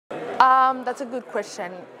That's a good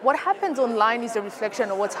question. What happens online is a reflection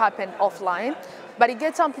of what's happened offline, but it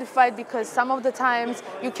gets amplified because some of the times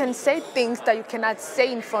you can say things that you cannot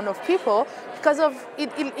say in front of people because of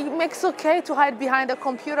it makes okay to hide behind a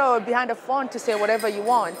computer or behind a phone to say whatever you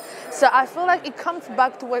want. So I feel like it comes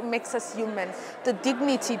back to what makes us human, the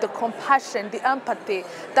dignity, the compassion, the empathy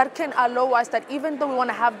that can allow us that even though we want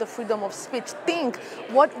to have the freedom of speech, think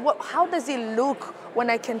how does it look when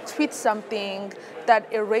I can tweet something that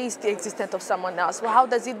erased the existence of someone else? Well, how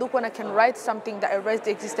does it look when I can write something that erased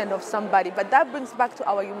the existence of somebody? But that brings back to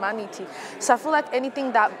our humanity. So I feel like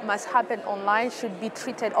anything that must happen online should be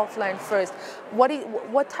treated offline first.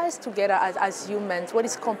 What ties together as humans? What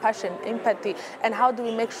is compassion, empathy, and how do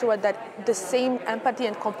we make sure that the same empathy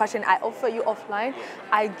and compassion I offer you offline,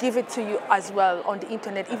 I give it to you as well on the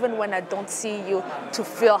internet, even when I don't see you, to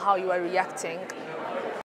feel how you are reacting?